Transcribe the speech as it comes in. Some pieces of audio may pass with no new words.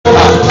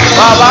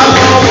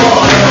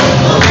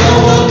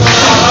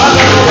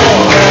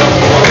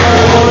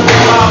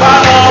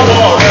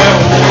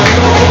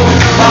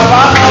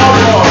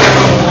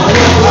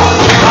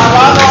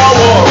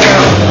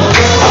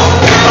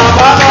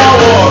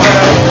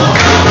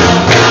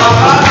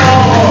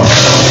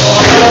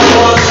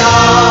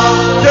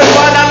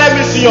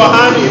Your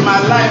hand in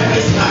my life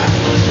this night.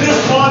 This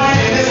morning,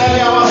 in this early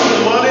hours of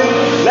the morning,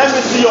 let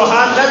me see your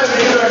hand. Let me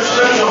begin to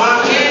express your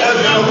hand. Let's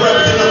begin to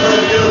pray, begin to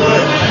pray, begin to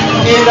pray.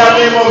 In the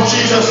name of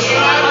Jesus,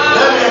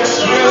 let me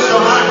experience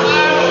your hand.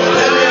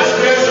 Let me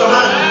experience your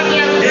hand.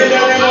 In the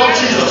name of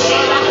Jesus,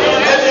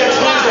 let me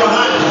experience your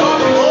hand.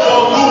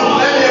 For good,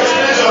 let me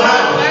experience your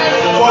hand.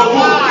 For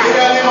good, in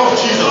the name of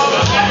Jesus.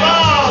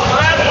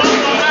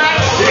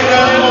 In the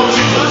name of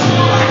Jesus,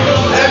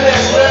 let me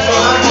experience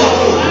your hand for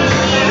good.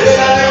 In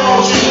the name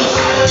of Jesus.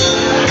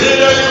 In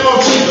the name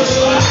of Jesus.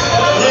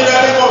 In the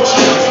name of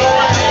Jesus.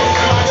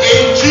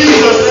 In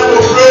Jesus' name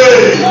we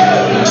pray.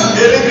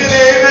 Believe in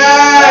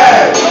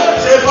amen.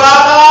 Say,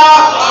 Father,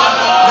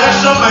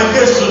 mention my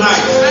case tonight.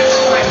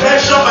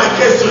 Mention my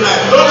case tonight.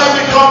 Don't let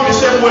me come the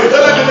same way.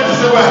 Don't let me live the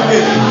same way I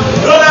came.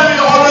 Don't let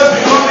me always be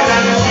coming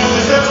and it's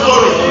the same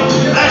story.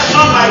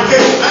 Mention my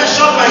case.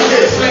 Mention my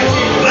case.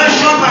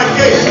 Mention my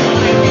case.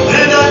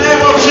 In the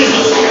name of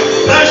Jesus.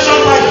 Mention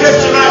my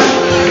case tonight.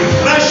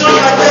 Mention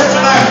my case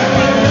tonight.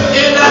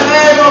 In the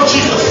name of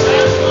Jesus.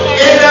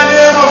 In the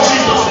name of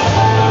Jesus.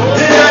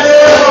 In the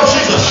name of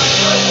Jesus.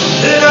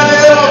 In the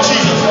name of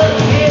Jesus.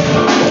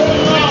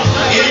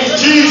 In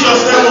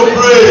Jesus' name we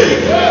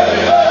pray.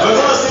 We're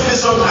going to sing this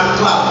song and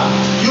clap.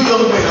 You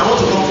young men, I want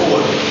to come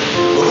forward.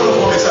 We're going to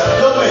form a circle.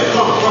 Young men,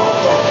 come. I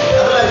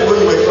don't like the way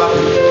you were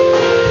clapping.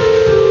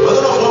 We're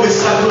going to form a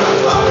circle and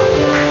clap.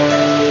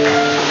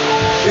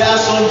 There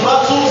are some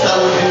battles that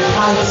we've been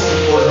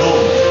fighting for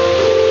long.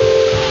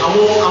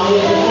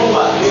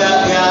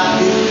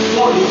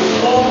 They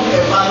form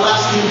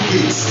everlasting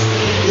gates.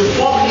 They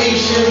form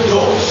ancient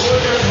doors.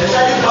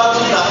 Especially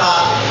battles that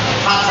are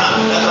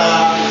patterned, that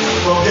are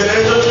from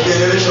generation to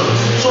generation.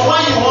 So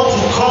when you want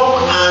to come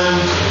and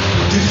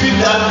defeat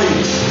that thing,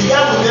 the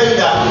guy will tell you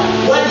that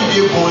when did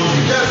they born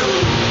you?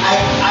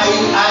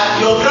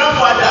 Your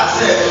grandfather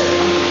said,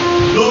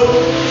 no,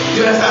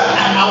 you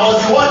understand? I was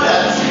the one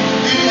that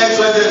did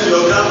XYZ to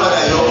your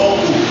grandfather, your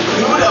uncle.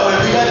 You know that were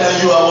bigger than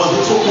you. I was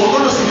so we're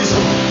going to see this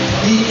one.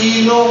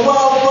 You know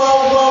what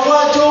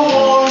you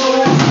want.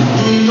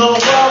 You know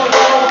what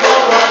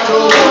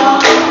you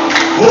want.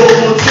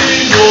 Oh,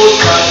 Tino,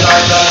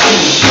 Tata,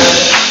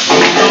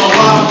 you know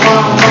what you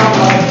want.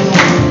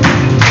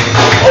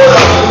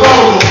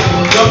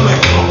 Young man,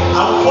 I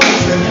will call you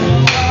second.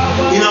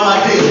 In our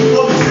day, you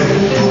call me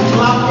second. You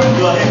clap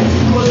your hands,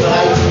 you close your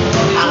eyes,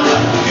 and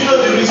you know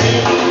the reason,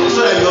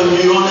 so that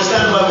you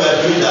understand why we are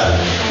doing that.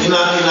 In a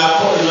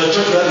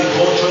church, we have a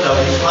culture that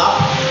we clap.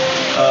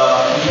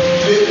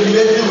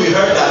 Immediately we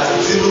heard that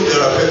it's even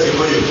therapeutic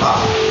when you clap.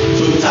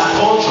 So it's a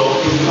culture,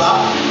 you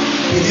clap.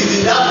 It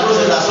is in that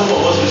process that some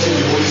of us receive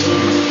the Holy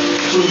Spirit.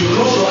 So you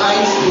close your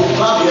eyes, you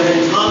clap your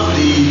hands,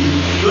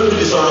 don't do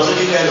the sorrowing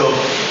kind of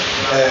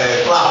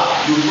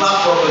clap. You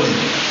clap properly.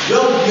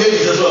 Young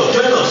ladies as well,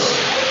 join us.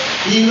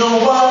 You know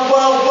what you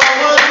want.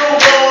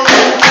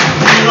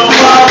 You know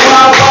what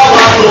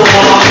you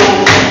want.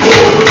 Oh,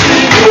 people,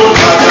 you know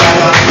what you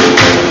want.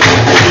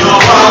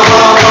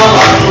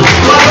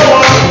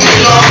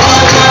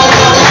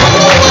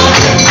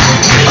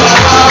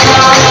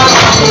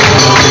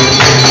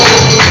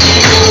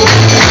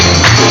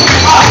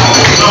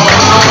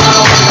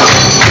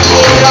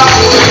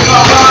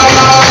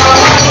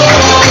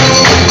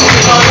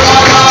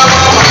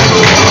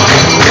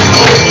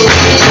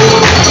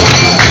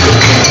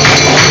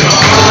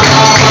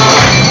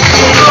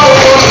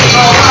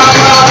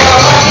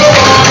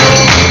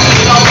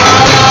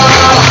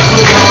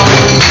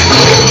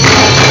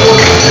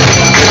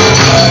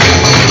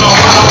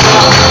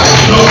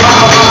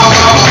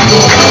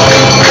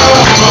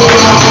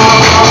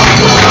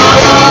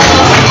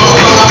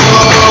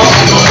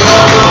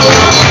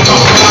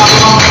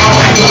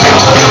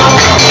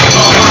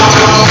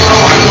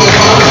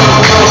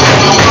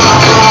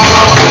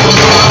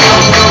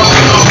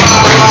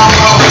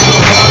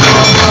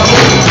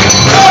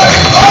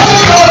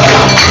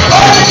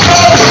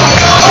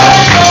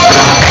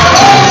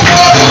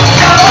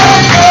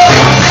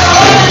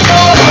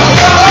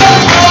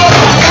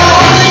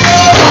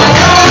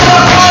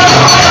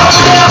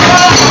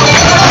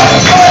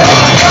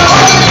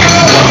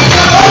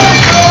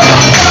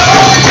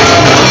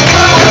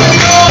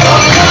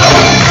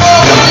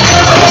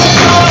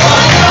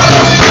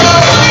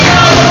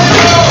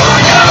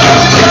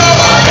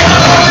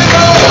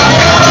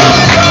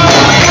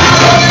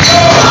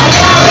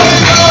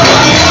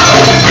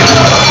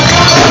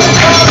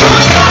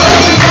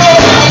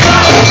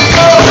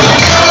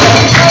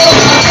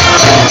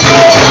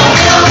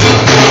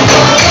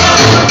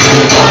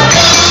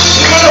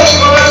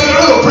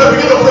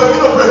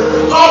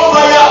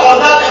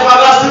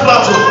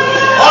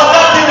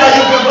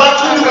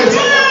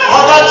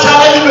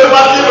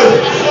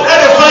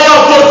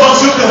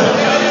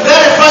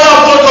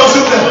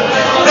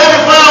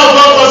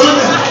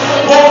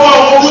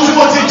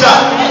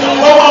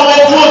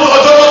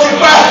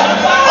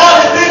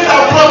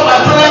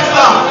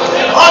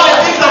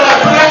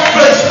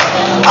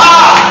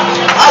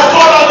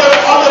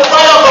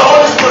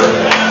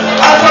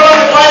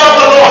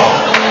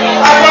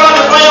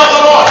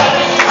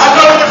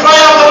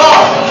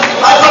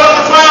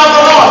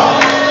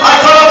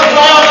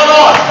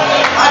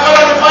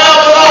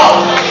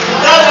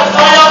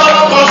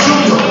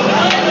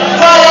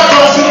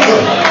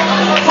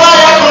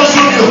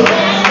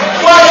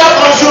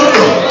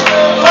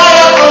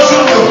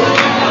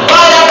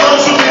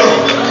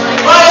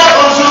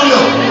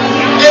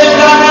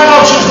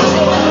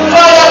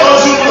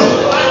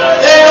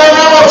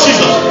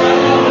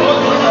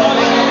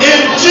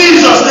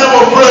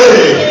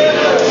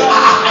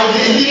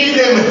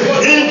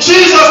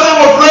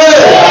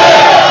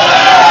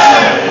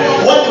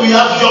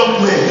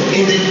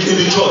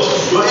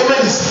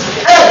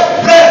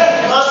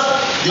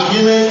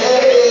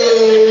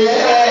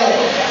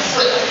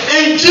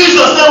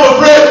 Jesus' name we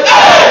pray.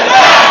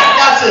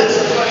 That's it.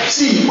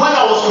 See, when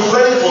I was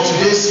preparing for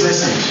today's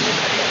message,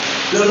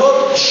 the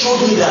Lord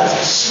showed me that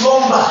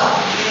slumber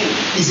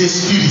is a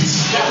spirit.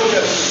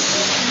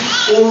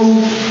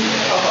 Oru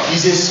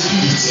is a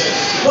spirit.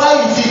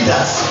 Why is it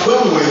that when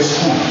we were in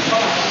school,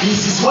 it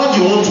is when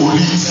you want to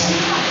read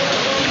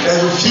and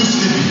you feel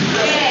sleepy?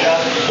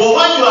 But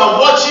when you are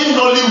watching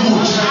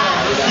Nollywood,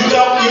 you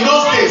can, in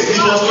those days it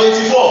was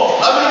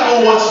 24. How many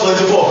people watch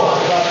 24?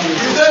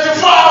 In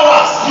 24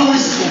 hours, you will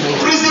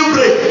prison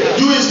break.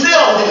 You will stay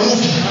on the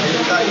movie.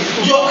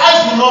 Your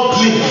eyes will not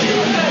blink.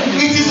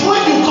 It is when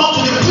you come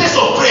to the place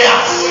of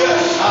prayers,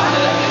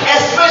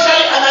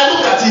 especially, and I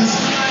look at it.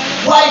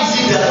 Why is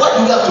it that why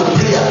do you have to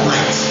pray at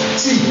night?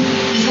 See,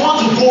 if you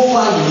want to go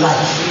far in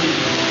life,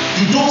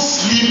 you don't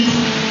sleep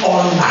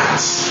all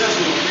night.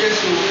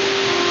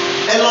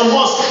 Elon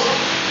Musk,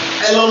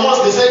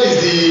 they said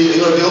is the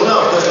owner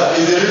of Tesla,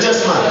 is the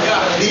richest man.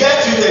 The guy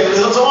tweeted,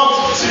 someone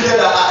tweeted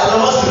that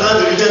Elon Musk is not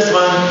the richest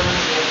man.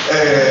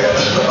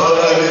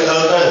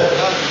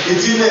 He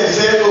tweeted, he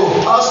said, oh,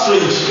 how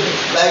strange.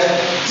 Like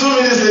 2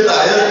 minutes later,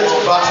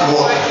 back to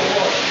work.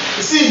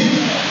 See,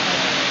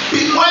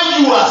 when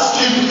you are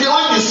sleeping,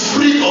 when the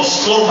spirit of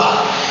slumber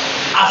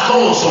has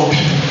come on some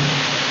people,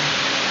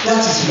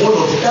 that is one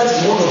of the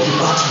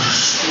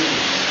battles.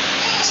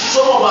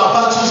 Some of our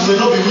battles may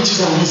not be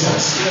witches and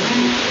wizards.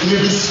 It may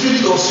be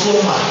spirit of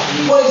slumber.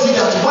 Why is it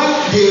that when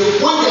they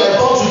are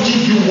about to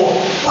give you work,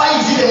 why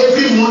is it that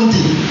every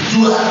Monday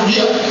you are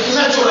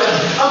naturally,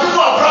 and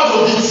people are proud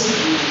of it,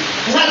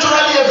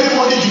 naturally every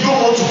Monday you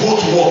don't want to go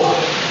to work?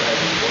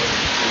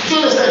 Do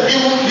you understand? We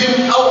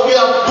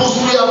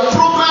are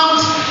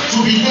programmed to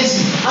be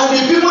lazy, and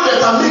the people that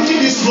are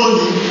making this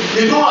money,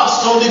 they don't have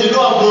Sunday, they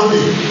don't have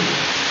Monday.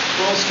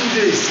 For 2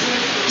 days.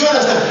 Do you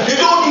understand? They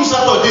don't do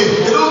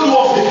Saturday, they don't do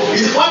off day.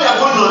 When they are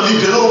going on leave,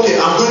 they know, okay,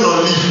 I'm going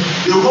on leave.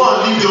 They will go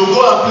on leave, they will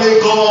go and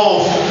play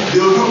golf, they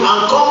will do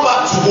and come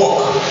back to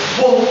work.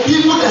 But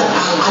people that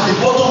are at the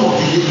bottom of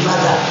the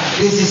ladder,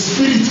 there is a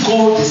spirit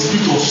called the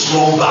spirit of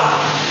slumber.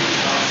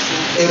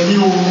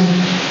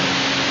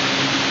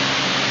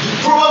 The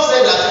Proverbs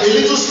said that a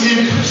little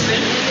sleep,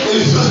 a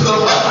little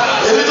slumber,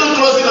 a little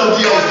closing of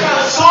the eyes.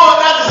 So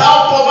that is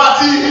how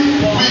poverty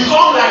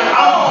become like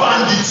armed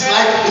bandits.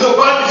 Like,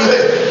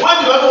 bandits. When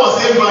the Bible was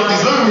saying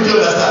bandits, nobody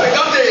will understand.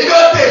 It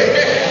don't take.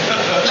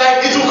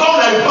 Like, it will come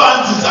like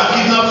bandits and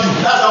kidnap you.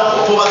 That's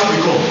how poverty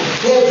become.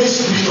 Every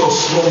spirit of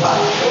slumber,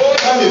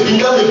 that may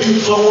be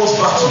someone's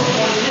battle.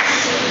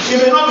 It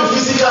may not be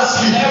physical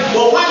sleep,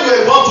 but when you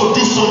are about to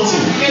do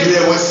something,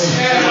 ìrẹ̀wẹ̀sì,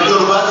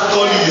 Yorùbá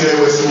call it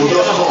ìrẹ̀wẹ̀sì, will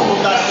just come.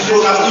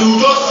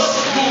 You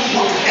just,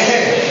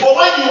 but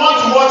when you want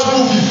to watch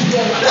movie,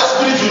 that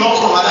spirit will not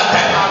come at that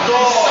time.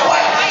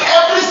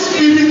 Every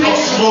spirit of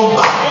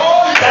slumber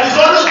that is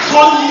always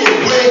drawing me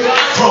away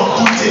from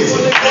good things,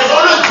 that is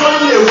always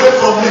drawing me away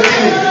from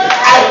making it,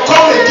 I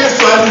come against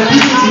you and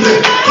rebuke you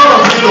today. Come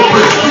and begin to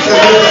pray. Speak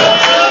against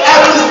that.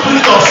 Every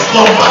spirit of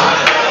slumber.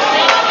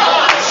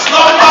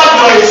 Slumber,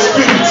 you are a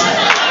spirit.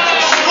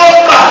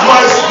 Slumber, you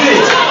are a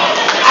spirit.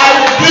 I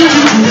rebuke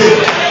you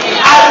today.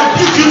 I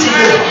rebuke you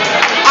today.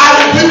 I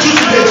rebuke you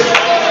today.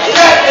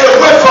 Get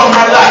away from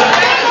my life.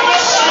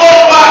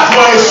 Slumber, you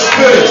are a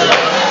spirit.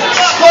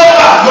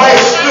 Slumber, you are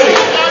a spirit.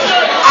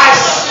 I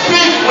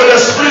speak with the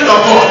spirit of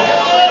God.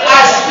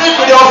 I speak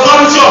with the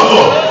authority of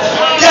God.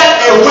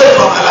 Get away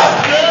from my life.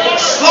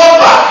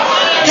 Slumber,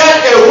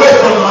 get away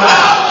from my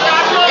life.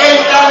 In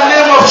the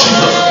name of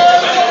Jesus.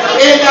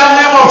 In the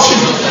name of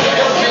Jesus.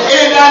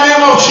 In the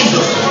name of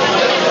Jesus.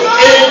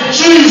 In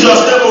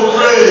Jesus' name we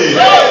pray.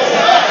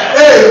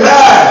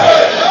 Amen.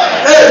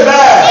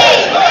 Amen.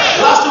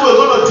 Lastly, we're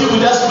going to deal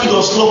with that spirit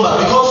of slumber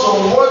because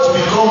some words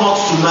will come out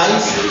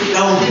tonight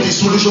that will be the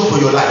solution for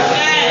your life.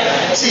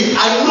 See,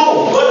 I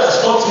know God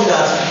has taught me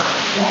that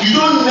you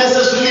don't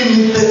necessarily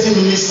need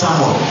 30-minute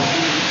sermon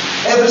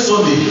every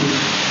Sunday.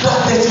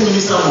 That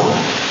 30-minute sermon,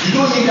 you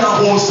don't need that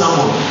whole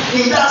sermon.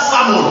 In that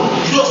sermon,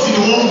 you just need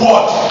one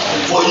word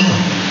for you,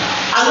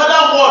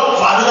 another word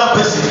for another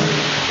person.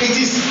 It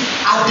is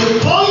at the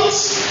point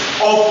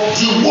of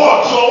the word,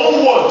 your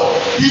own word,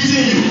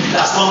 hitting you,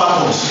 that slumber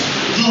comes.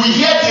 You will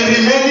hear the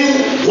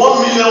remaining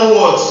 1 million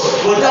words,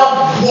 but that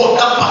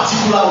word, that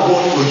particular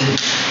word for you,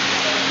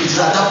 it is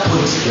at that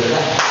point.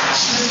 The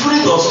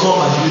spirit of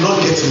slumber, you will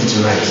not get me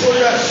tonight.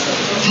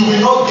 You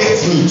will not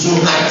get me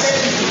tonight.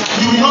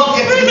 You will not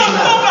get me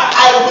tonight.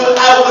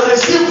 I will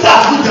receive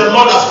that which the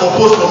Lord has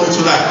proposed for me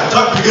tonight.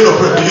 Just begin to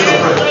pray. Begin to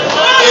pray.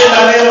 In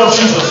the name of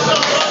Jesus.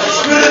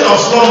 Spirit of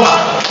slumber,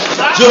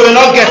 you will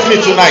not get me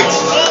tonight.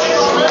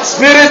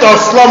 Spirit of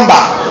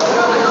slumber,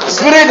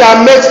 spirit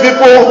that makes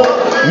people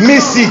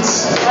miss it.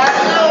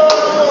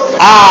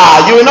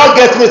 You will not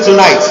get me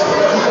tonight.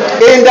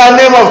 In the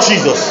name of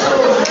Jesus.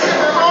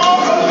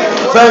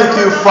 Thank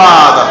you,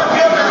 Father.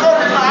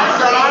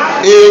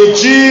 In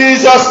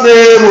Jesus'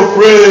 name we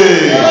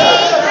pray.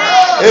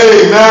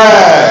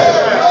 Amen.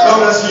 God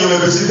bless you. You may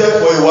be seated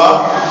for a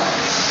while.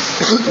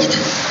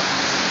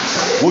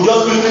 We'll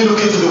just quickly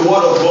look into the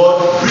Word of God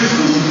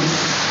briefly,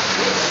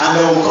 and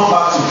then we'll come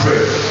back to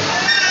pray.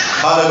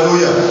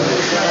 Hallelujah.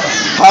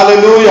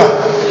 Hallelujah.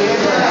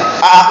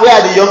 Where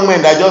are the young men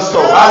that just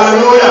saw?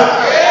 Hallelujah.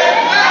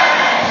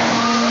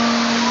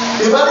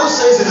 The Bible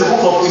says in the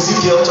book of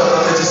Ezekiel chapter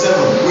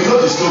 37, we know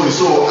the story,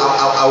 so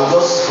I will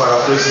just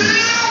paraphrase it.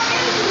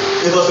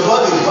 It was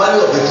about the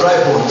valley of the dry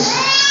bones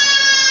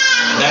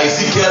that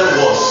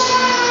Ezekiel was.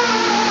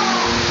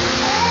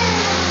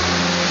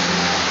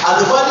 At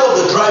the valley of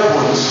the dry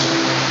bones,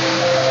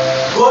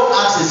 God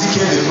asked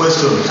Ezekiel the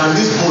question, can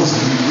these bones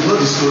live? You know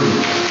the story.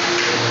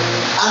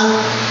 And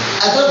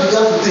I just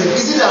began to think,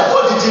 is it that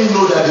God didn't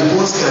know that the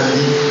bones can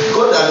live?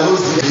 God that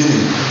knows the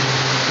beginning,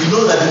 He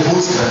knows that the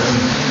bones can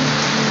live.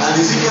 And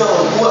Ezekiel,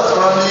 who has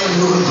probably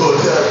known God,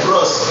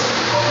 bros,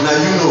 now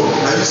you know,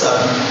 now you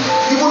sabi.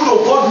 Even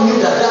though God knew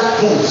that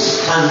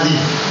bones can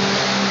live,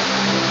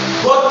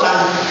 God can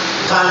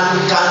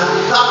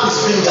tap His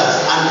fingers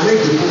and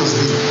make the bones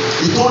live.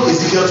 He told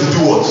Ezekiel to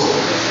do what?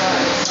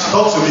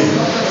 Talk to me.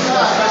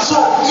 So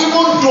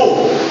even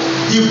though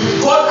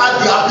God had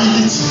the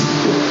ability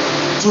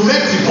to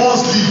make the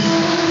bones live,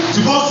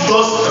 the bones to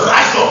just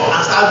rise up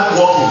and start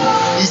walking,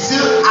 He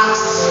still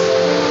asked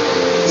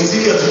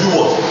Ezekiel to do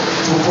what?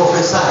 To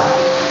prophesy.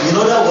 In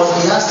other words,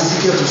 He asked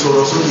Ezekiel to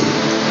sọ̀rọ̀ sókè.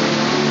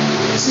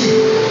 See,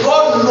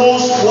 God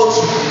knows what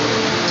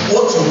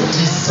you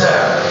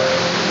deserve.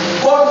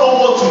 God knows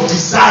what you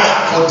desire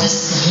for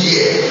this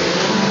year.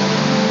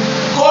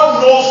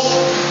 God knows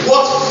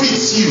what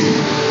fits you,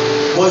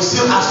 but He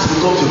still asks you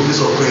to come to a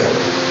place of prayer.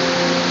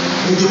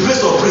 In the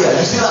place of prayer,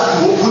 you still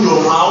have to open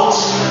your mouth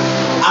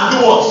and do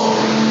what?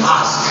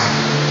 Ask.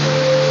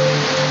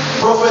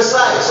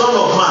 Prophesy, son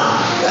of man,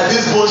 that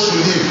this bone should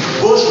live,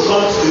 bone should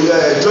come to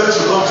joint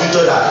should come to each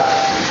other.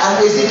 And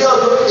Ezekiel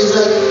is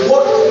like,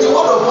 what? The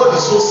word of God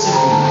is so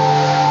simple.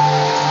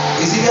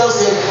 Ezekiel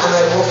said, and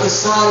I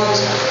prophesied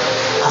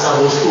as I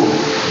was told,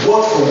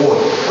 word for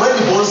word. When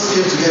the bones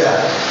came together,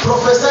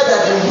 prophesied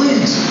that the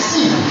wind,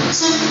 see,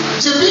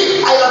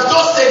 Chibi, I have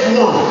just said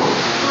one.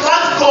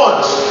 Thank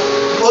God.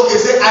 Okay,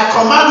 say, I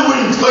command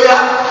wind, oh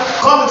yeah,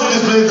 come into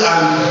this place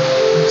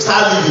and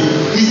start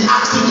living. He's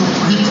asking to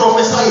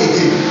re-prophesy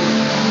again.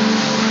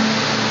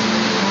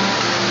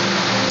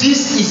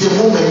 This is a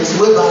moment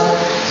whereby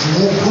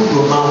you open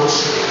your mouth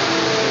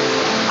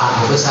and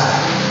prophesy.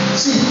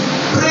 See,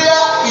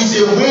 prayer is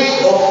a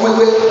way of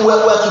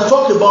we're to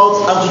talk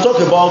about and to talk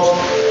about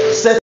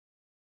set.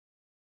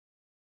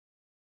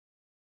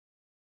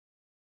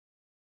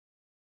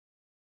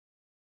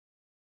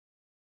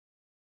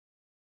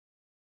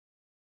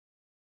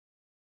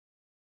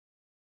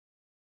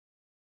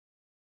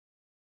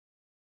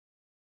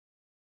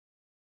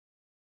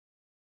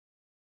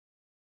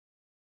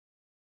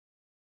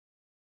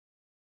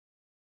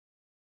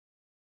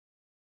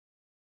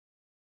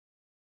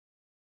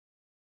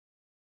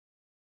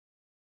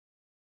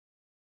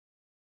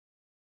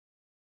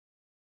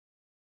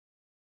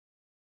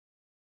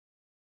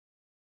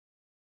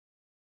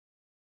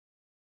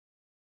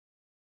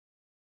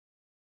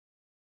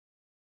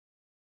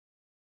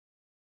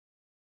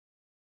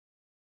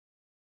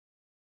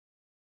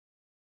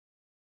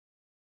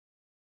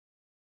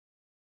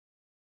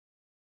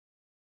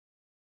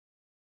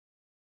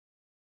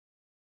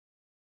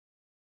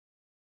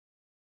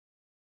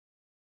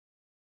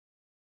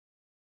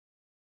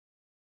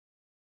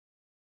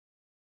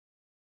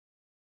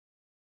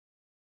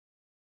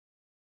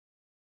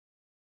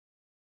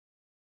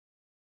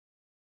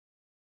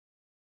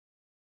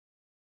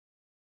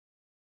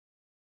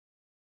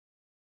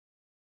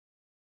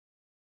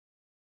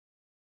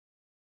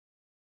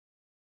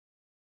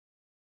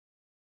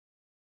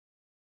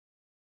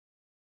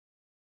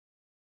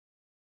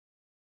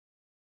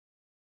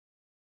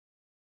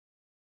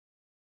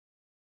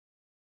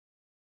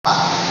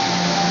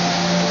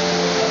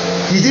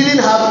 He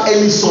didn't have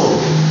any son.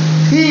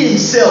 He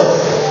himself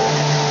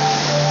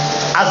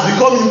has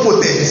become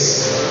impotent.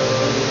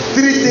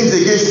 3 things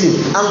against him,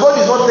 and God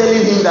is not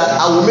telling him that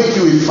I will make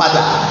you a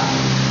father.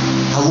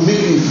 I will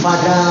make you a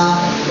father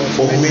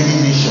of many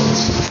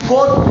nations.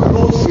 God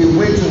knows a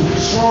way to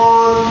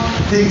turn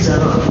things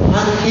around.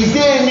 And is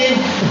there any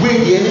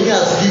way the enemy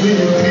has given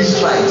you 3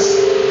 strikes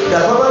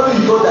that probably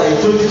you thought that in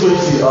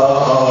 2020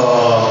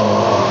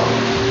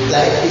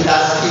 like it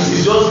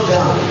is just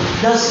down?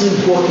 That same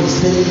God is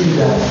telling you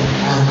that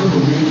I'm going to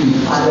make you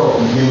a father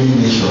of many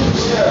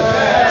nations.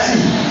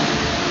 See,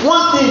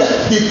 one thing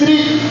that the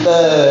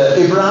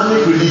 3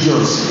 Abrahamic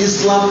religions,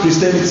 Islam,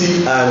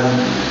 Christianity, and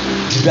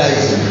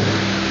Judaism,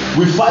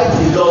 we fight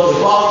a lot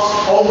about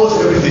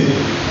almost everything,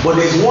 but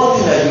there is one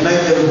thing that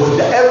unites everybody.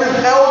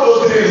 That all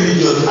those 3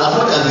 religions, as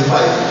much as they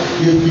fight,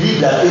 they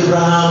believe that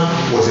Abraham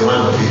was a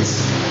man of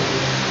faith.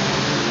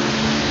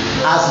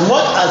 As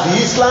much as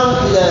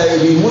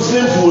the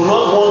Muslims will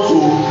not want to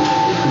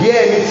hear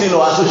anything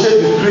or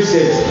associate with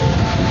Christians,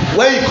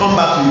 when you come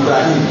back to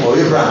Ibrahim or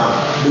Abraham,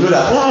 you know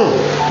that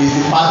is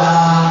the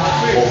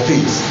father of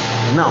faith.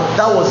 Now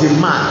that was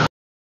a man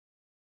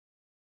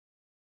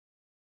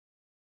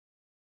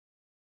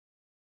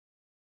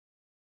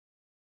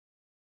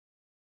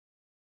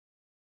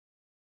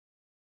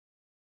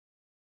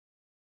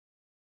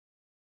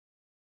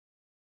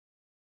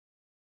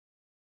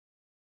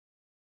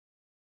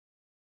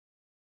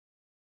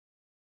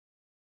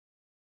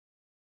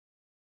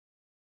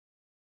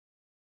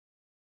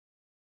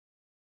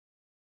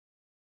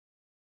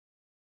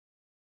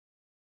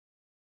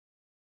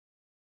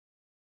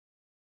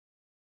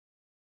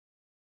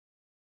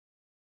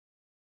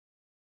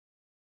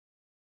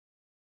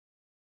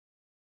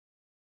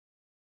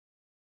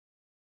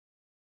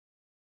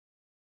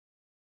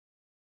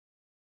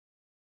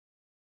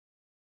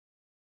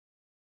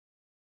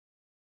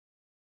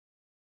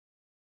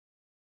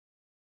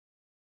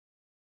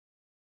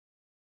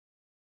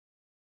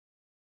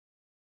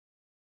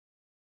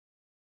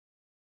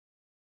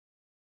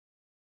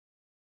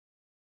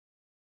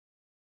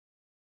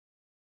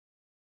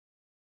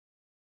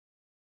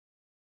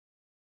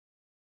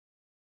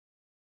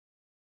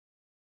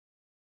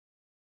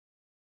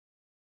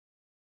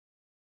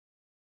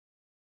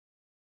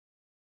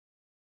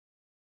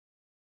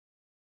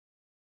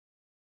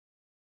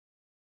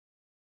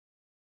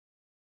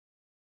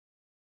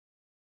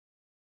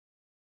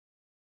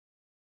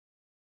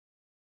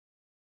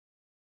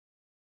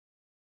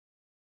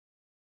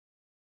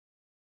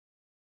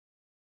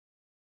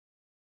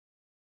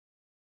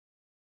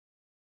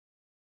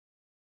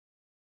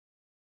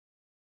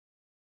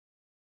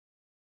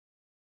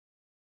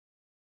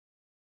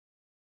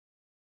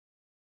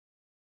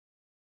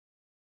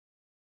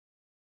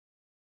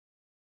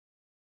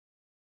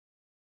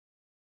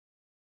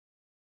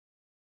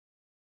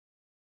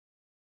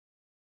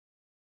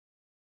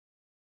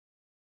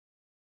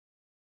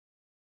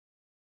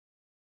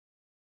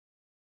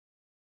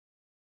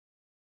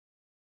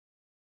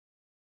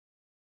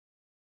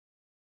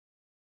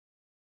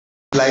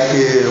like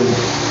a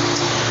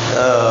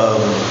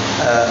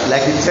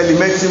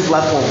telemedicine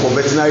platform for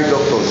veterinary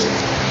doctors.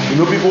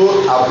 You know,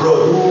 people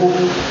abroad who,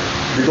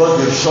 because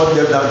they've shut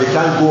them down, they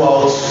can't go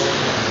out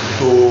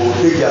to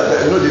take their,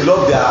 you know, they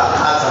love their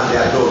cats and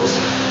their dogs,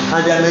 and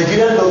there are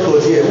Nigerian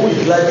doctors here who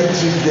will gladly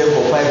treat them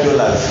for $5.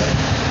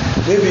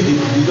 Maybe the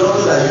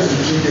doctor that used to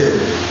treat them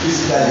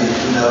physically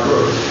in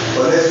abroad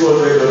for less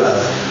 $100.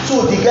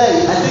 So the guy,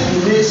 I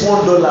think he makes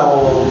 $1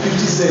 or 50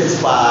 cents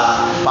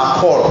per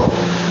call,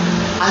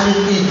 and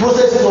he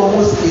processes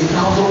almost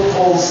 1,000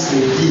 calls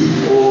a day.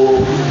 Or,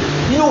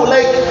 you know,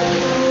 like,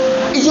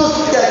 it's just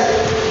like,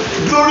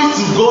 glory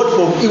to God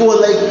for, it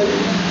was like,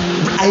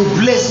 I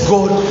bless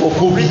God for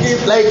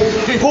COVID. Like,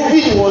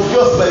 COVID was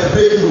just my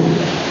breakthrough,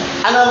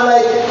 and I'm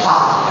like,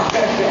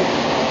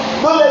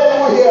 don't let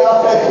people hear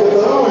outside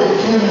because they will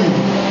kill you.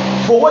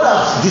 But what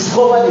I've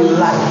discovered in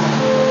life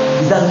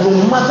is that no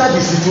matter the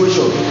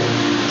situation,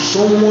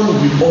 someone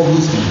will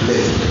always be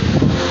blessed.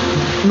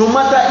 No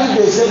matter if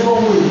they say no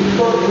way,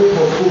 don't pray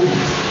for COVID,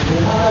 no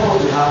matter what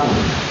will happen,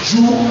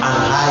 you and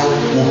I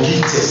will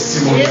give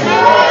testimony.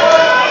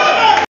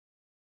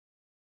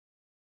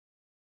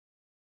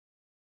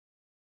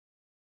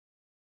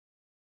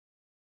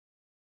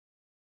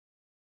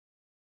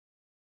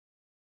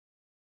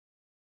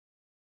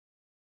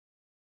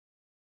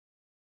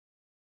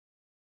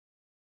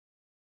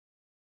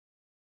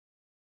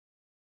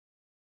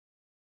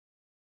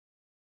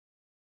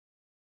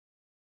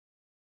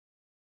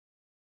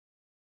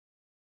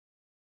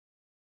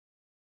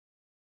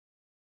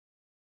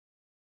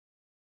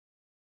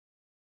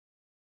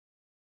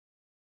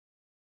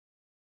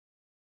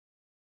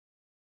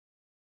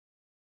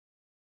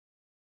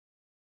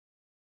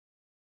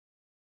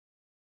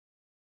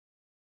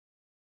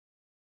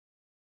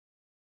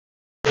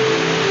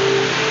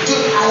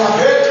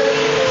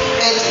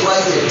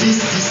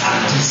 This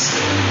and this.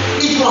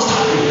 It must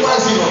happen. Why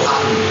is it not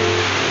happening?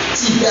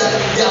 See, there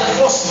are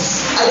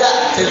forces, either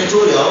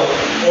territorial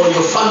or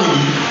your family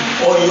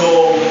or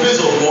your place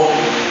of work,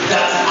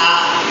 that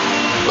are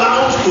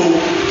bound to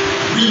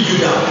bring you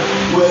down.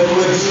 We're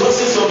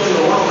discussing something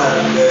on one of my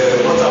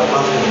WhatsApp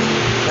platforms,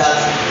 that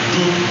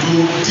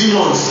do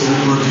demons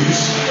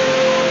reproduce?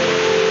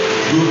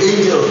 Do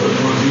angels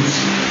reproduce?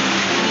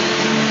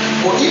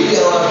 But if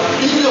there are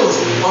billions,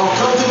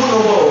 uncountable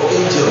number of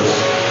angels,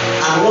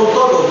 and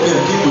 1/3 of them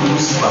came with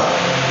Lucifer,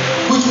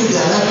 which means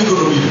there are likely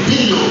going to be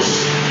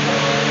billions,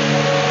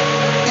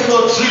 if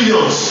not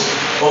trillions,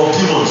 of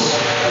demons.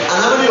 And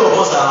how many of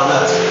us are on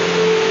that?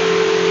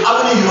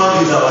 How many human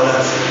beings are on that?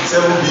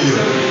 7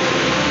 billion.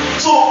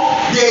 So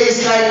there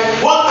is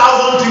like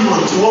 1,000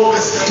 demons to one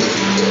person.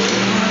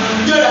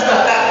 You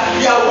understand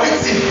that? They are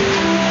waiting.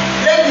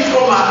 Let me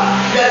come out.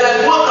 There are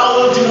like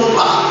 1,000 demons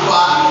per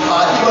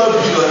human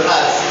being on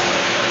earth.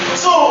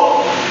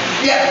 So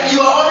yeah, you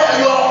are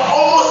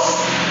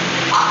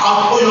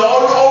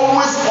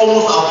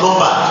almost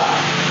outnumbered.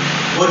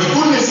 But the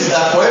good news is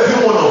that for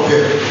every one of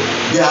them,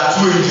 there are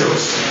 2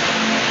 angels.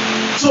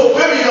 So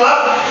maybe you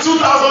have 2,000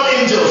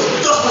 angels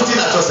just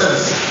waiting at your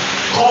service.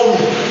 Call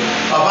me,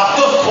 Baba,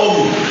 just call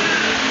me.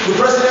 The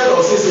president of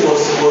CC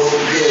was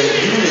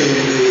giving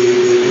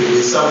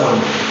a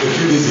sermon a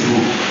few days ago,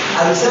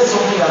 and he said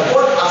something that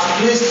God has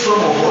placed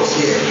some of us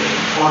here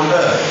on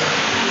earth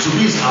to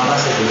be his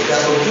ambassadors. There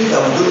are some things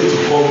that we don't need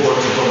to call God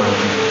to come and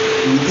do.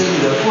 He will tell you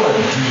that go and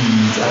do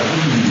it, and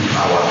give you the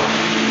power.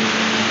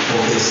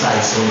 Prophesy,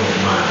 son of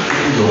man,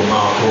 open your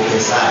mouth,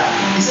 prophesy.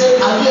 He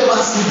said, have you ever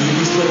seen the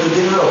Inspector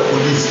General of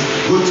Police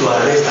go to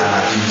arrest an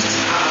accused?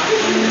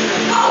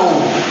 How?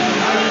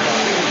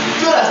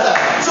 Do you understand?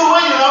 So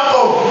when you now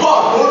come,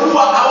 God,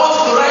 Oluwa, I want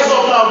you to rise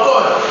up now,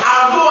 God,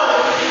 and go on.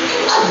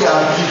 I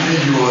am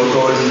giving you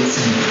authority.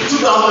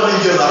 2,000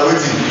 angels are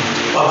waiting.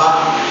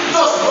 Baba,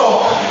 just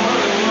talk.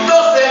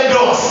 Just send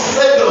us.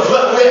 Send us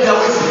where they are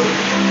waiting.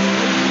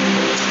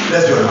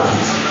 Let's be on our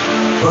feet.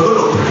 We're going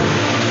to pray.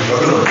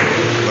 We're going to pray.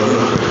 We're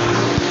going to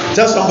pray.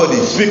 Tell somebody,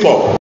 speak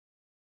up.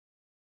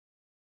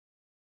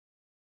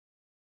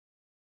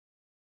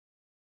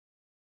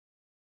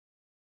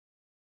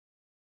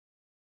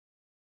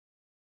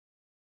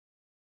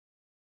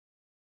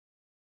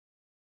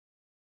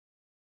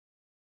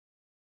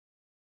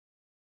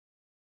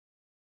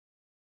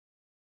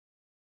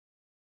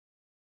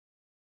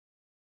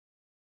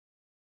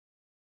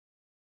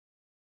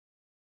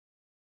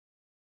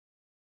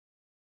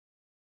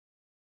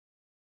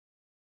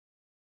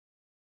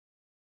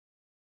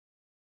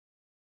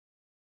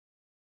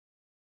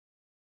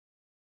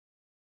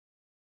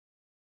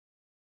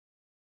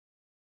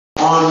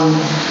 On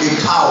a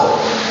cow,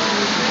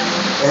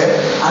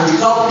 and the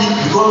cow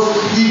becomes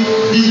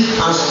big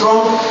and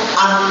strong,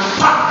 and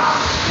pam,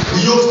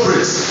 the yoke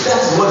breaks.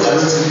 That's what the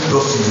anointing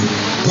does to you.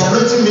 The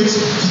anointing makes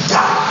you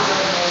bigger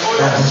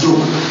than the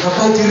yoke. And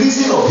by the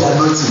reason of the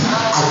anointing,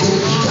 I get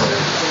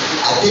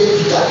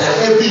bigger than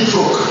every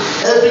yoke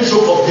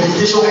of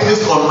limitation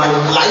placed on my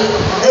life,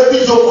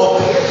 every yoke of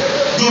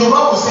the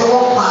Yoruba will say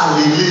one pa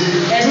alele.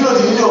 Do you know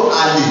the meaning of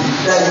ale?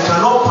 That you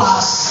cannot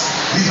pass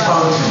this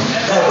boundary.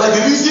 Like by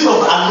the reason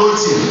of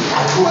anointing,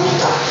 I go with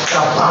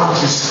that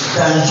boundaries,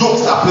 that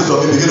yokes that place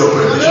of me. Begin to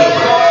pray.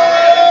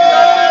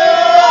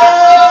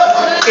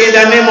 In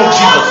the name of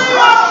Jesus.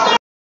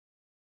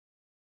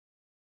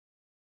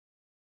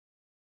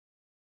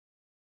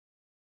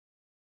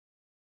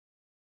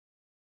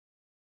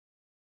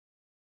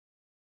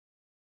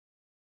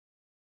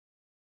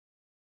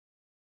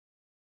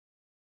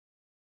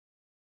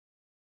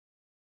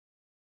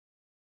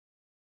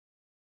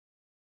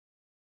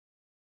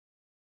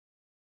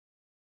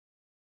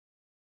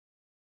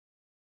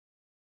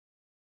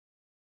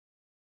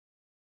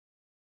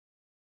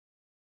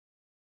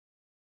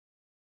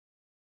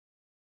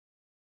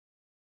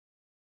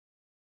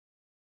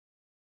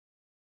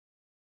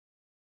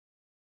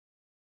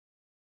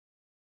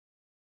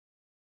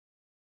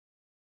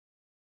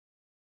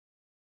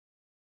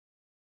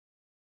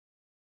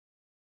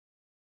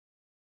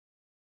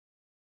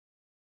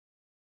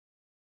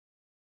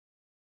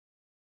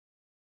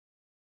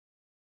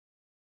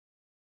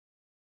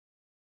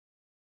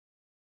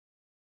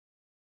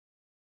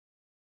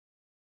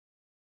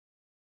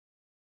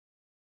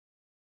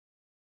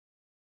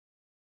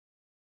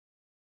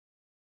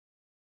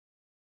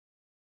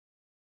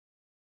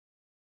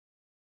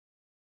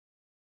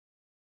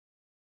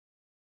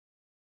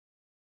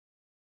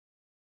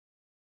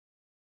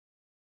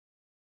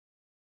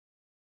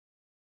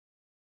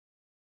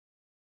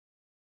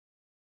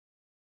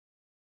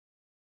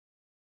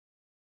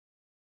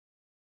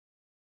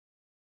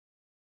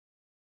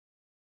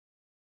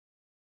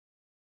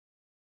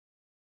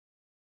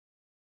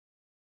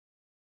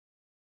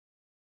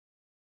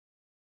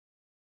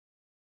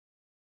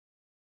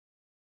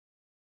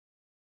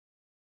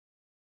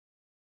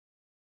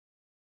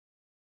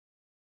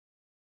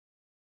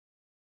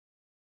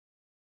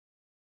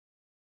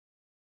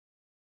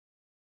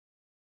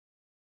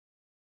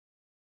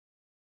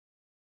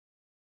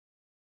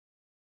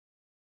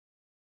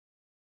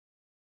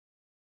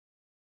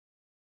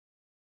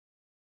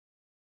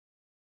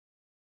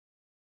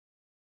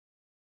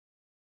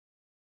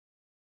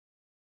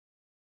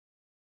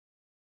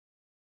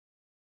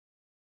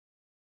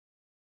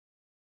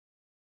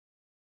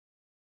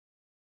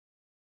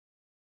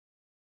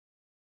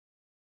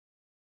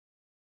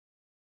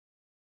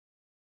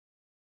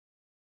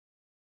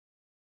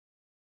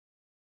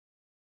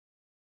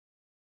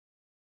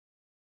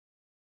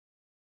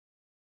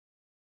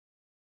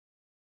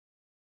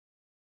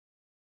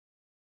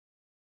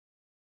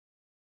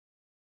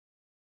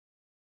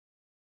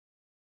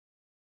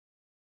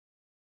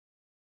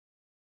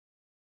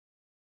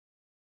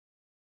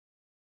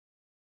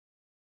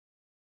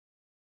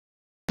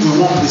 In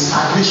one place,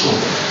 stagnation,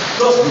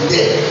 just be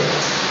there.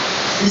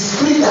 The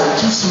spirit that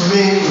keeps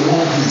men in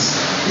one place,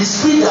 the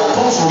spirit that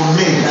comes from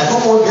men, I don't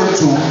want them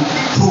to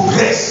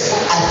progress.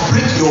 I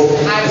break your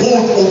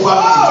hold over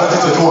me in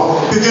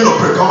 2021. Begin to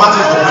pray, combat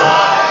it for prayer.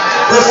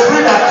 The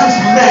spirit that keeps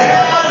men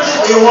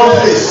in one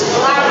place,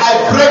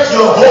 I break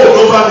your hold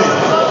over me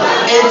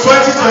in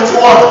 2021.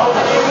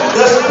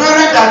 The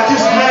spirit that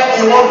keeps men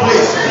in one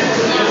place,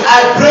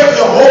 I break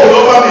your hold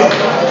over me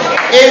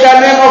in the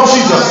name of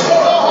Jesus.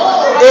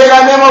 In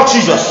the name of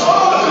Jesus.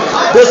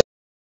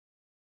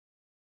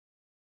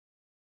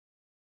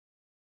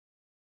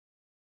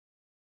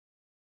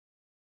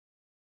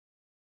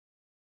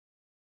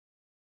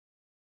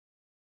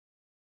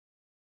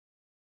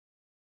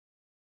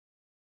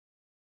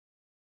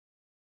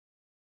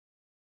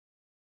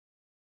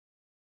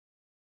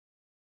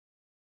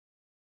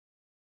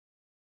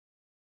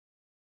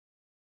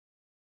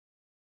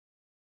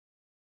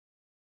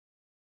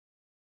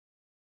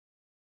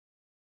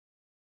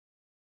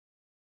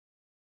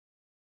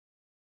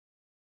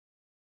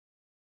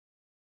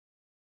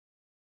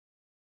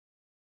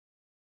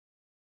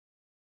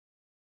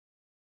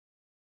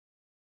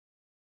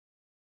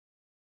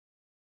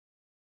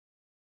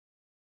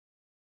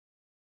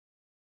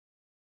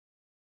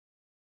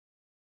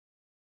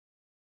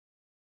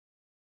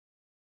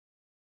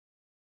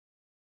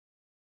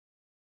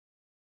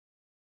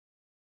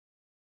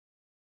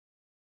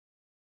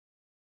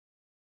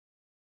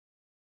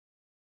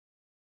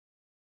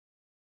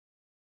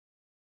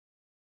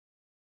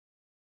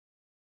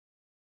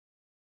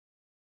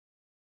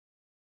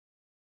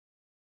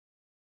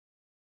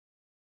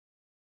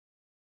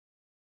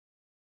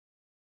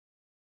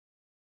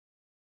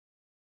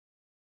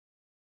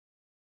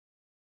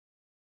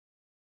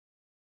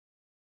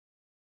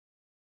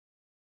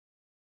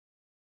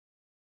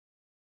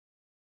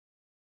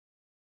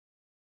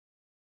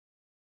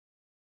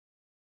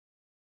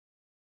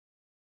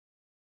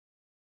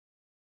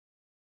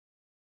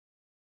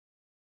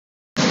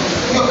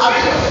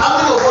 How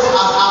many of us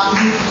have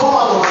come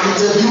out of an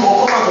interview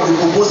or come out of a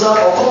proposal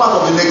or come out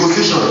of a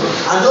negotiation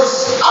and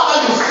just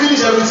after you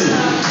finish everything,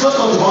 you just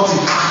talk about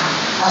it?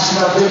 I should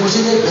have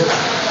negotiated better.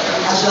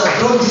 I should have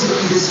done this.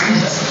 It's a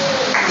spirit.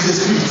 It's a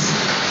spirit.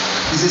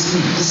 It's a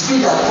spirit. The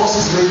spirit that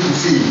causes men to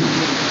fail.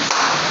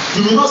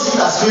 You may not see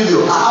it as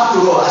failure.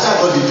 After all, I should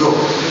have got the job.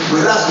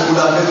 Whereas we could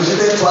have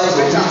negotiated twice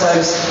or three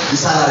times the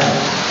salary.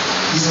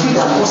 The spirit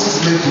that causes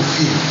men to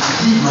fail.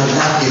 Leave my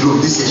life alone.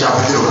 This year shall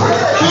begin to pray.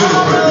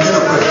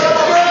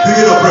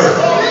 Begin to pray.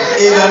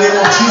 In the name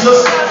of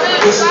Jesus,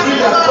 the spirit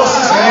that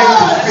causes men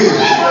to fail.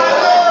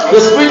 The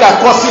spirit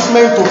that causes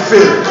men to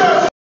fail.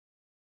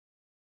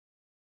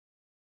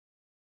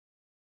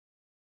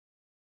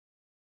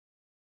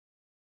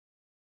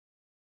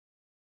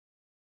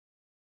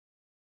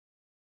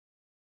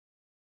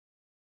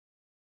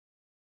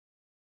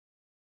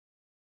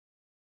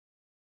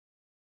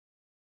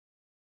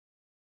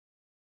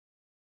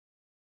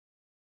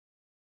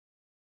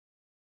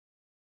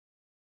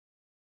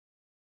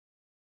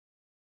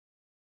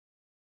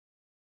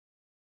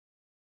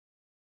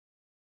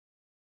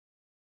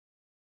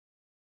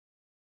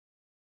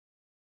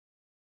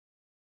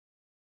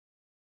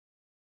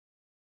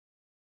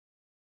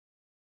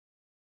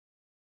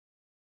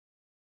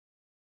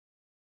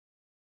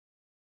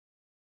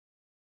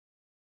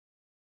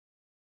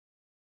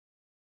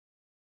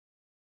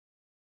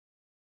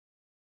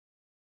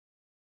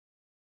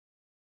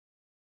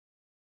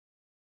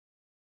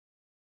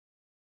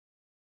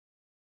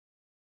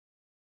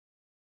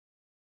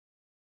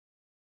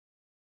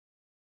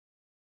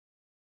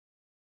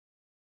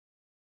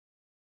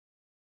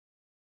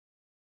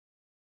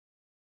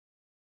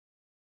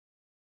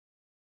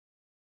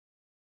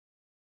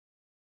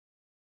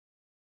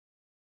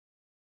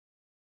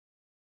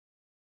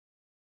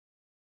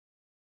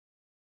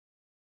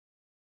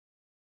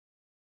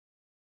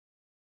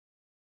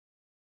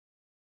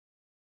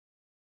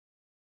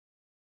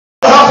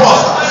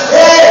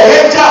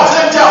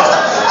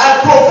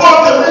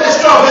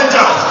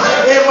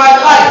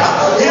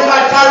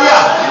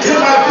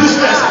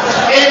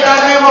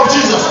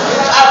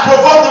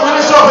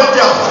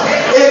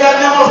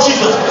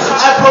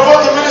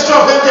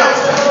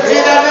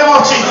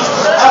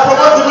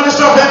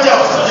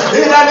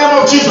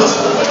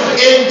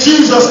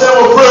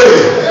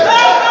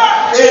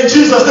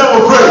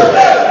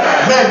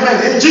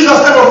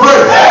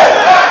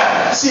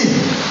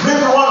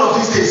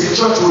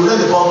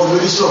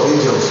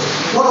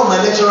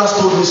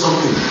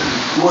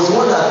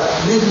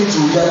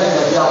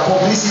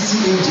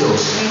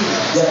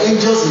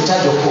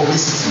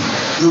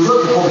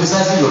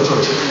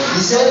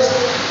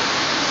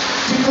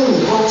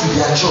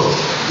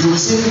 You will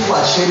see people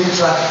are sharing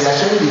track, they are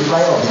sharing the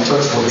flyer of the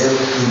church for them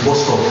in bus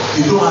stop.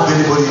 You don't have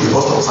anybody in the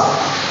bus stop, sir.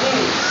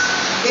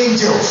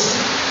 Angels,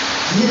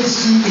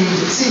 ministry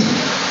angels. See,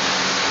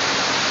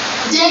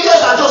 the angels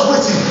are just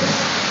waiting.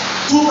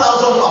 2,000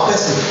 per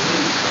person.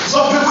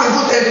 Some people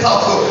even 10,000.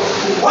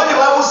 When the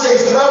Bible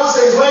says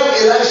when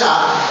Elisha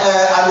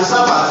and the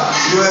servant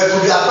were to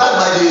be attacked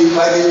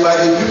by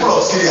the people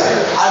of Syria,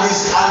 and the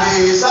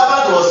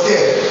servant was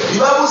scared. The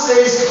Bible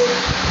says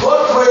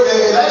God prayed,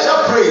 Elisha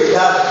prayed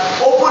that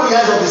open the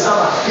eyes of the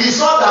servant. He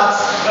saw that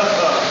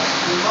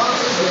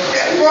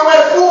they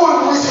were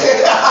full with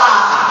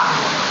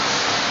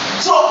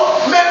so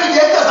maybe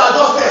the angels are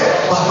just there.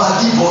 Baba,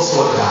 give us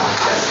what that.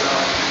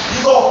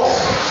 Talk.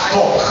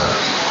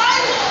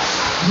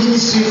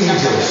 Ministry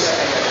angels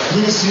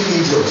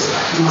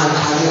in my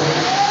career.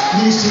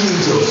 Ministry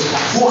angels,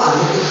 go and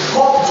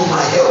come to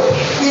my help.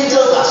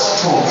 Angels are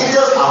strong,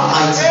 angels are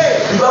mighty.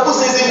 The Bible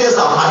says angels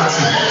are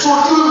mighty. So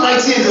you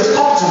mighty angels,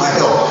 come to my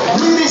help.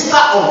 Minister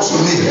unto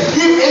me.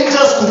 If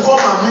angels could come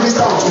and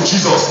minister unto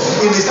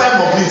Jesus in his time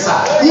of need, sir,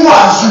 who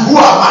are you? Who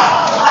am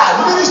I?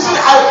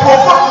 I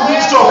provoke the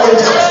ministry of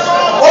angels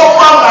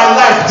over my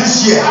life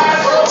this year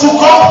to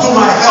come to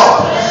my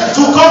help,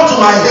 to come to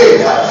my aid.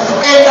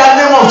 In the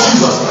name of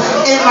Jesus,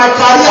 in my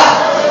career,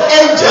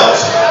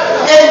 angels,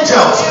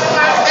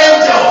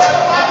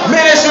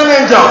 ministering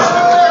angels.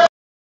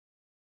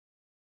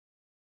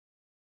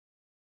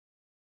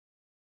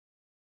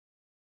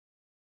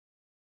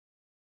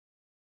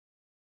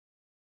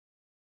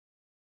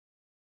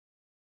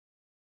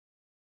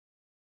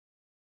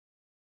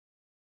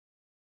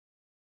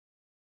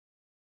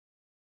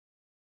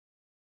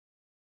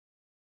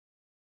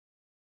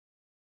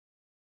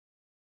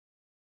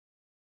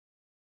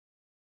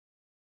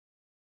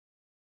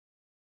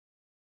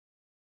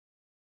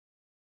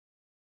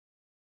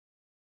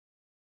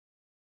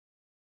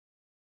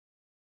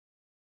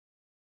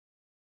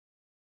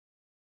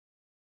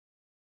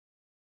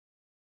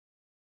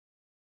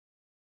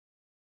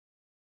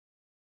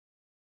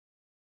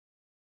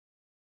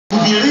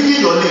 Be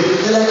ringing your name.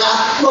 They're like,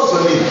 what's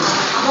your name?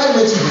 Have I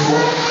met you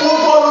before?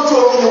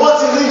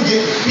 What's in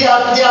ringing? They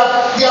have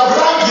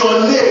rang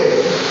your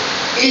name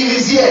in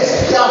his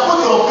ears. They have put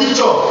your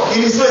picture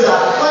in his face.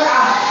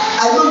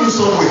 I know you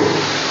somewhere.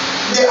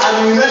 And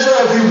you mention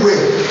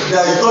everywhere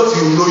that you thought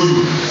you know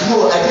you.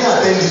 No, I didn't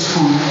attend this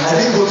school. I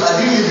didn't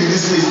live in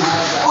this place.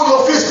 Oh,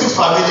 your face looks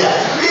familiar.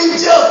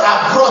 Angels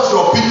have brought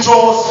your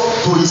pictures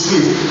to his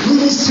face.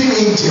 Ministering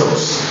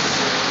angels.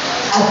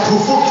 I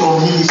provoke your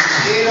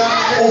ministry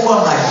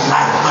over my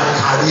life, my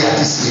career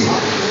this year.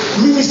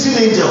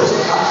 Ministering angels.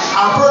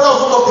 Our brother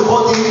also talked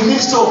about the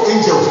ministry of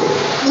angels.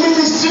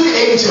 Ministering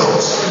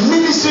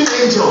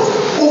angels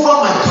over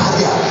my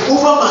career,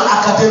 over my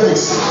academic.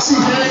 academics.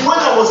 See, when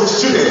I was a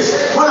student,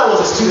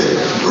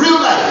 real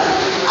life,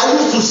 I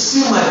used to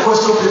see my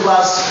question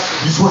papers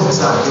before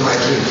exam in my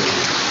dream.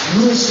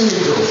 Ministry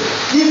angels.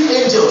 If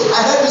angels,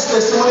 I had this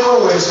testimony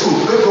when we were in school.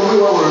 Maybe one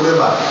will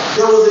remember.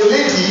 There was a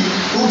lady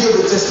who gave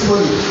a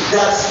testimony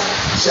that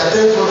she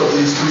attended one of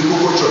the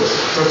Spiritual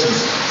churches.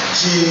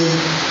 She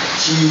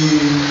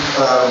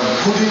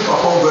couldn't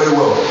perform very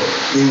well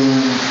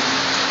in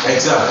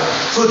exam.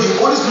 So the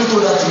Holy Spirit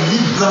told her to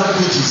leave blank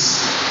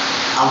pages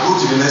and go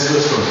to the next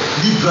question.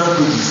 Leave blank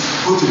pages,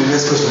 go to the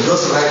next question.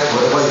 Just write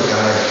whatever you can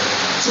write.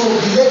 So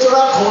the lecturer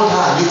called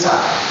her later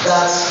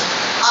that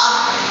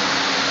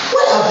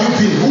where have you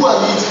been? Who are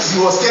you?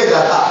 She was scared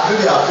that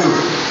maybe I failed.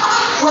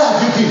 Where have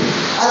you been?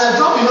 And I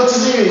don't be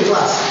noticing you in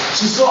class.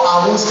 She saw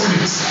her own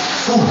script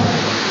full.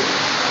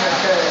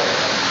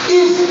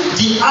 If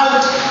the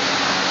hand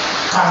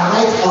can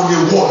write on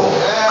a wall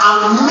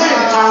and men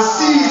can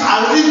see it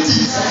and read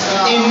it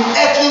in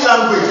earthly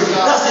language,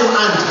 that same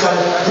hand can,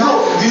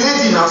 the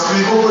lady in our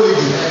spiritual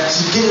lady,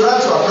 she came around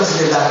to her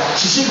president that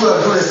she should go and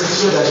do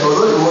restitution that she was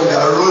not the one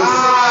that wrote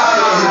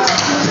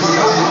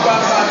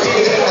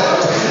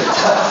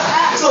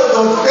So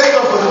thank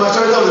God for the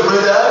maturity of the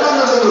brother.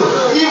 No.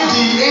 If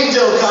the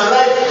angel can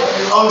write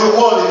on the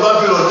wall in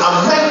Babylon and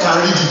men can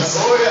read it,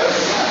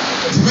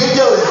 the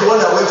angel is the one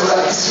that went to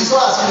write. She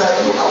saw us like,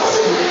 I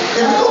wasn't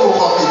a little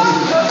copy.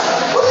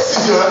 But this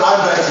is your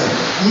handwriting.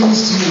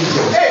 Ministry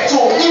angels.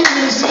 So if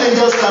ministry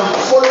angels can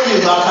follow you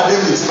in your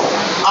academics,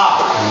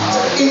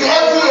 in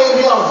every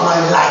area of my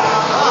life,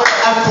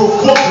 I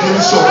provoke the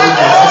ministry of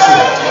angels.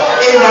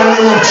 In the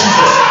name of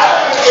Jesus.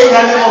 In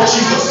the name of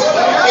Jesus.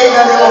 In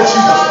the name of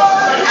Jesus.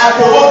 I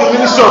provoke the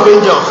ministry of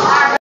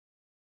angels.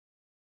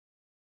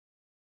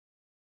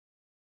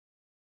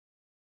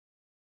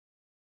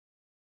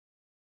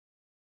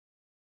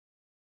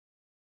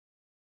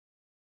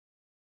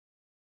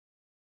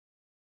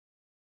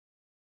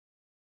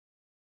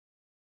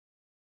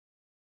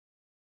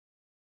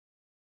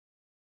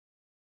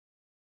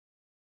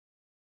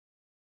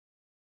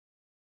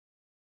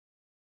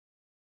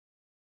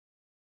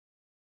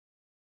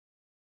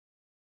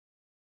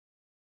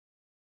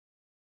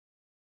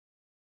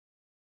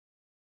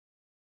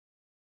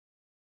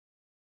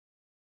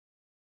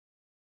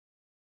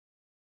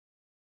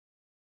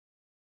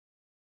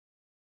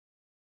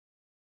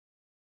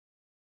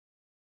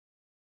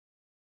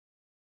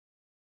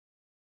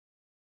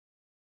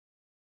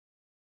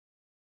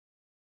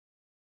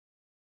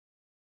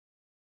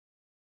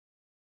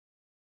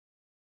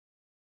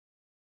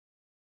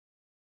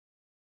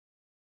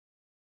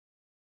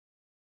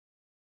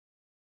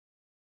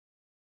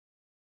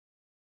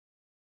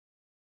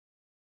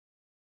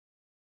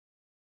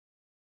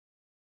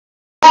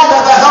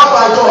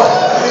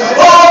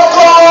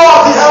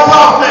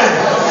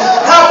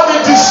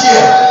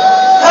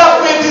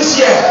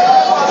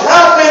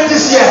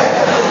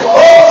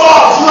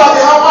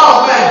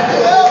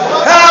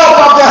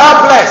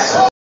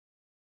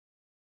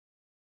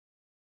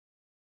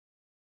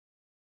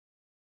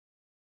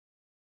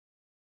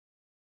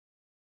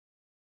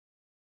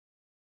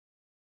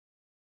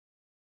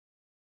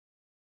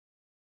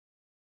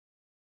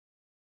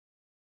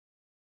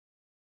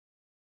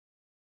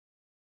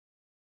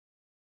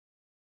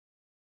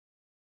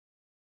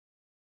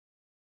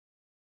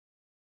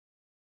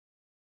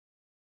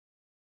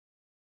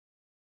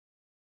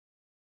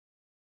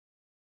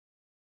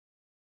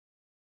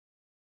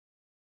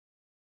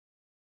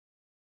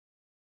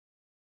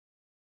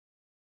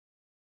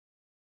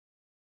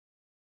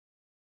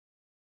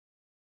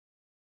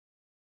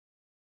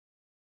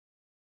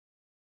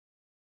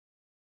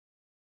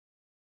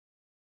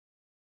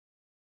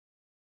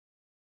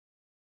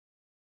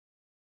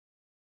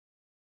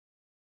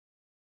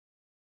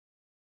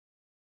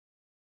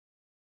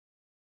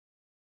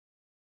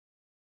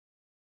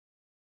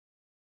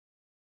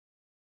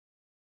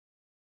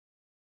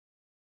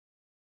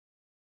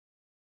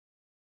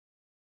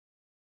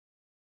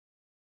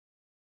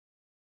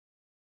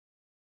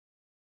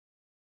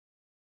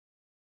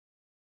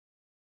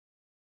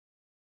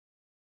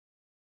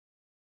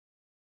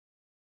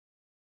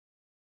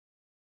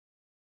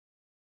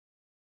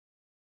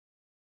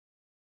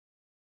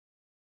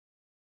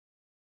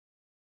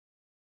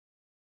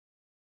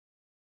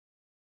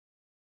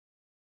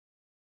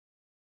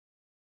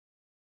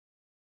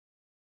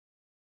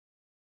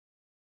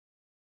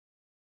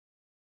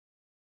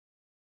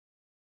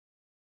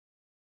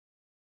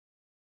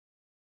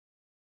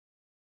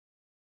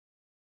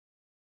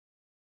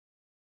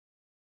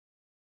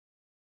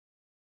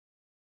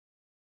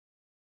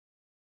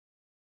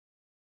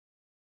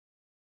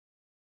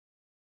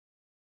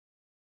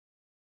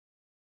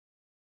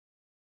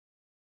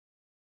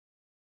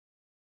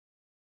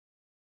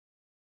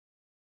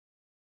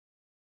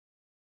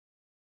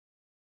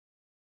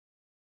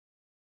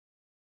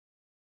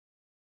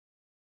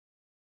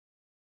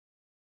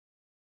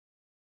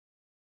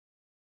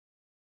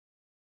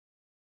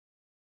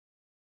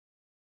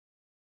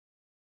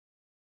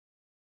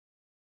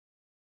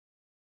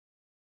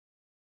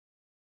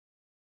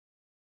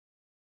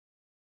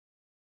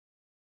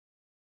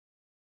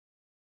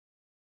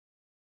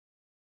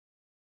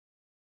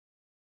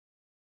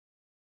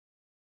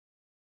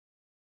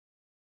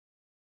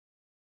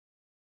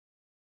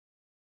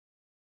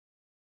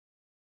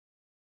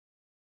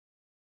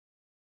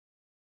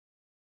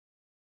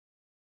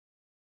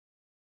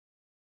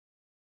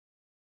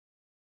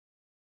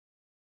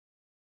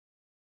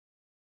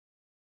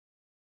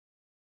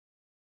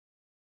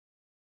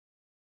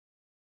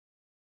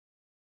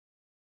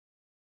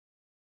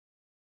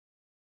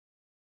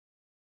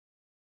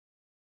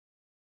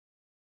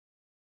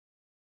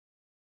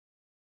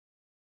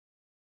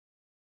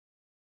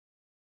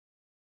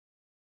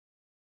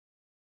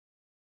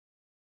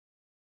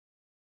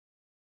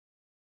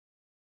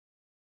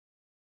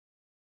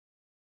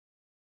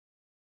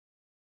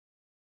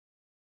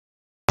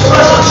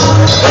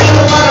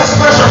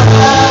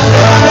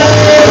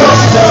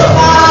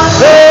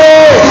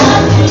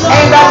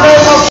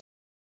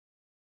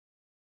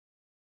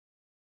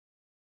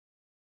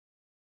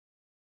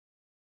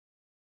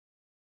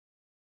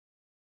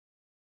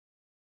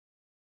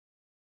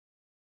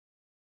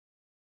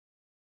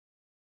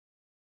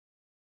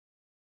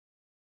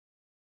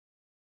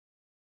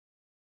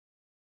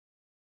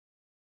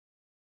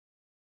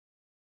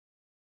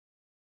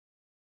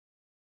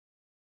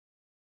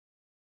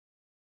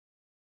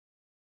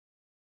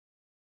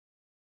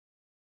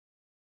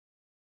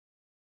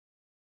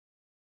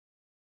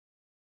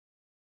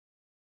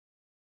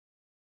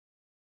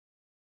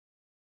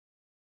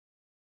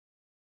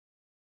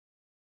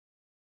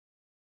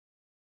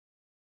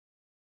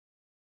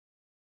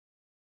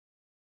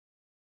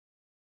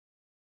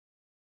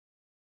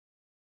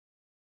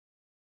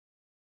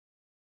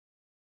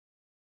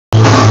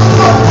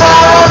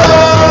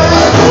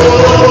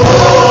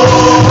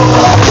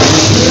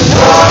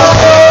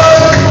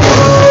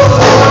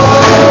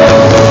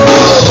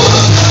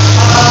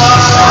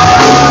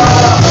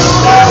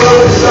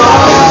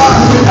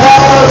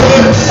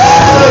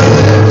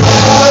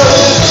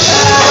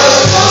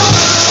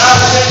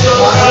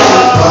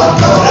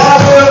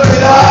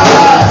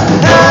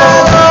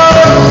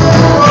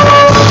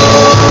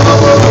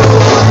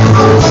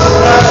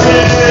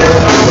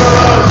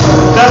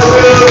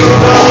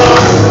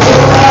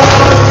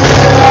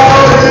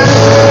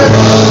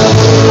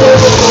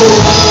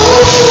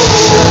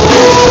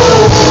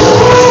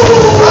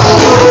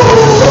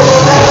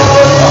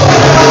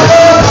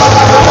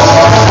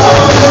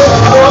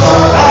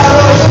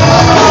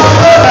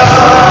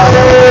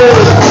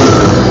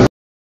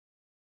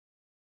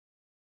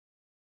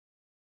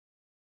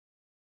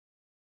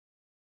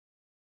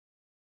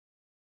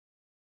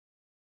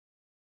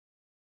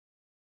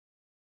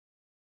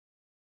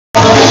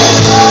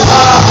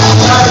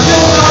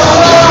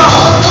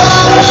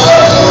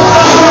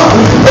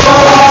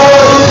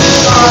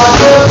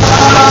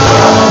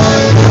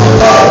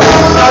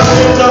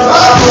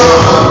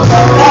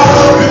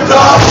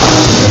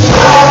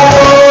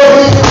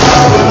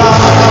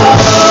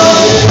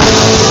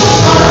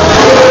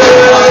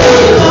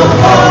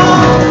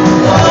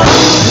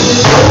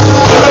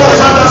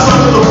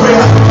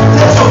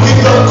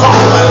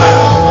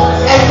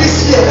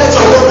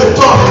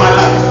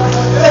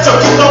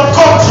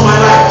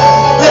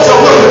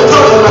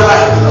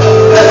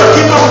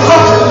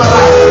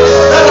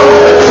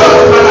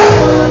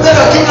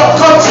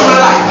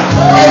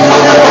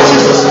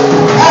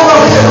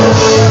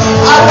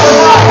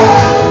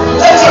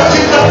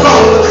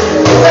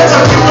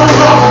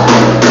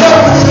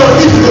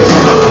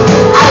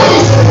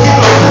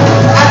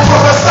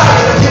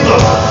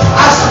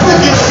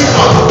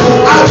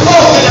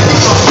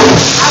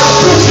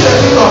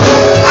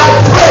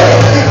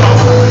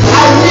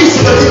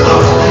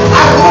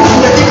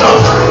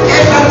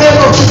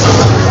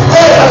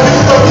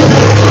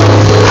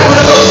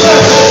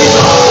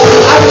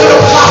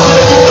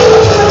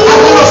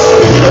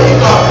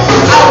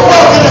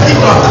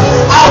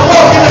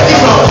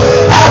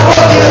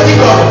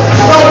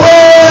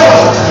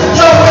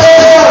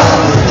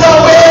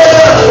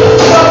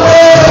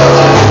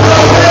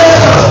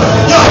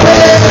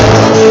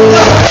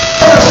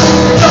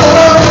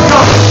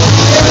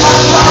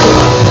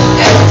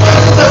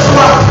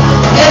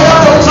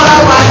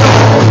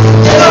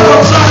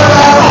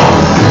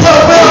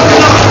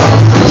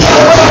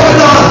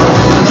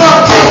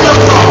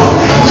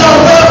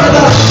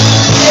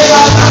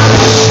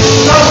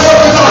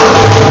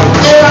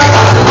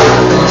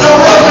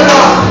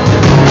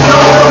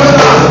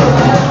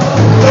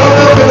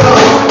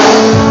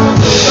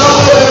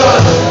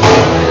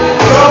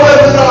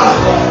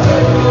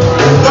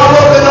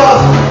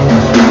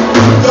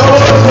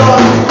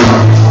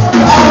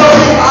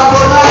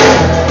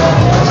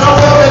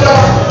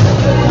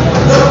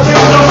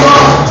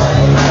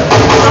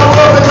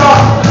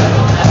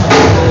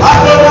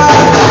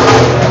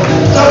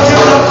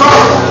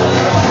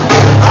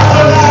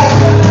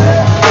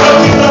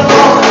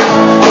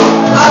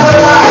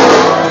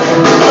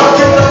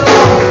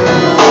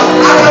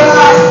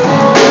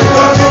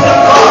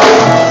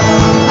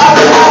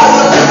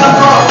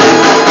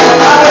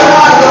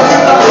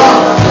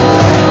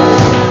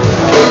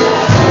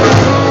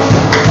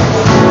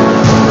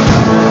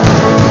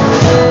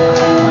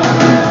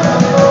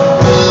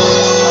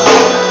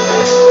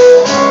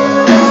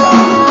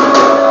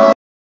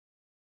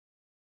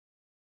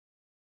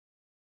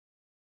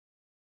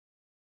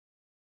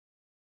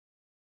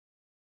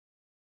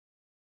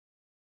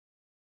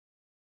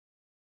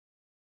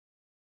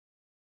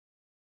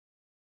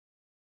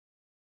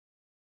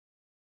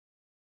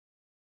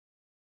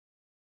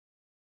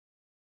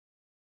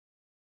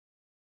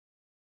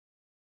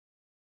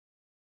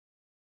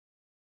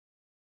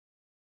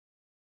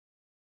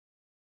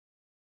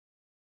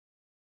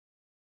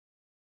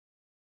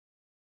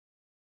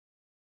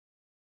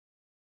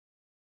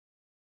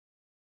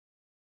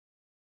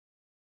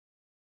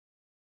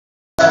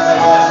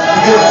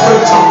 Begin to pray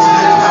in tongues.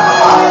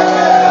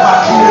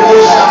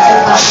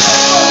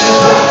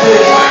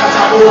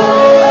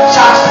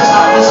 Charge this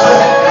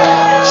atmosphere.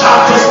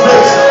 Charge this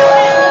place.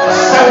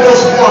 Send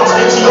those words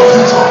into your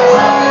future.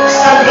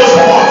 Send those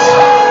words.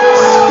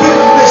 Speak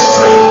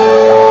mystery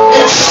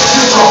into your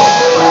future.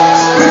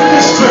 Speak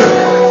mystery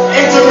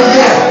into the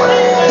year.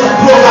 The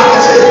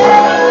provocative.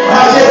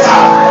 Mayeta.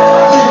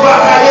 The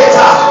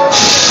Bakayeta.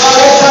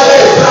 Mayeta de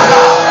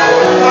Braga.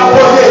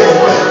 Naboye.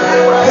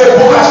 The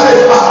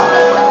Bukasheva.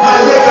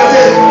 Mayeka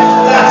de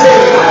Late.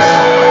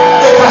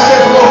 The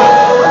Kasheva.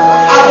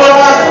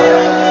 Abona.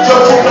 Your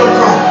kingdom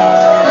come.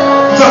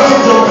 Your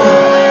kingdom come.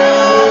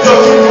 Your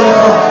kingdom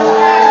come.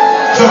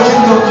 Your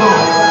kingdom come.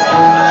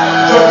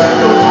 Your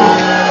kingdom come.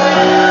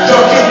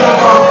 Your kingdom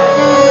come.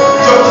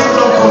 Your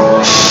kingdom come.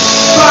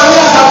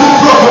 Barriers have been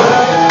broken.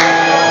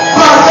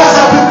 Barriers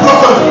have been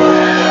broken.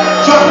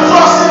 You're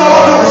crossing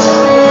all those.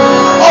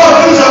 All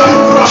these have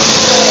been crossed.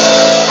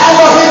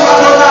 Elohim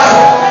Adonai.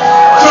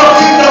 Your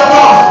kingdom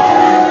come.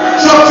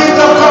 Your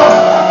kingdom come.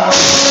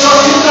 Your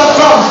kingdom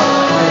come.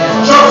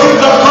 Your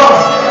kingdom come.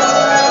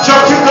 Your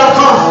kingdom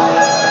come.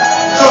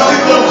 Your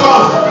kingdom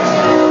come.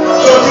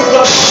 Your kingdom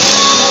come.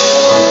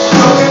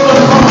 Your kingdom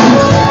come.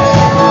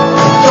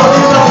 Your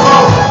kingdom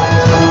come.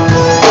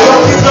 Your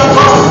kingdom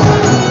come.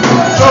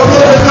 Your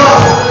will be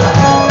done.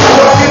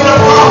 Your kingdom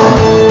come.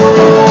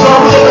 Your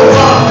will be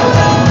done.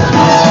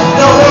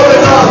 Your will be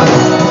done.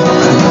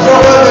 Your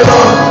will be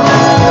done.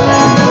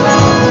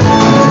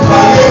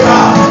 Bayeka.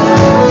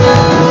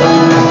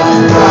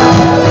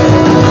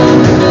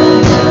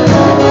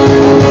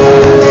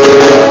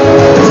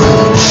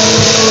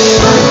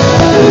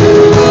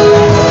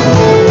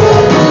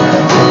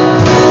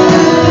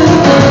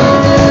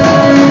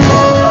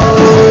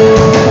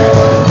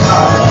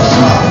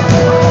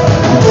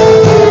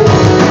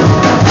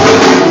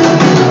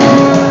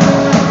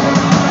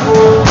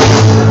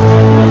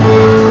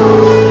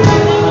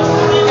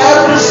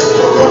 Every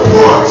spoken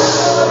words,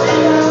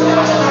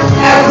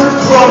 every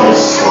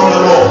promise from the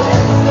Lord,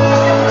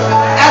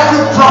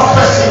 every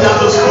prophecy that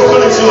was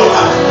spoken into your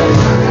life,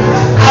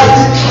 I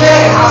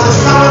declare as a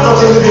servant of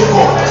the living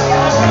God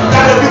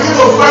that they begin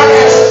to find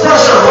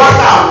expression right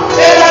now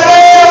in the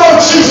name of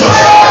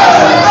Jesus.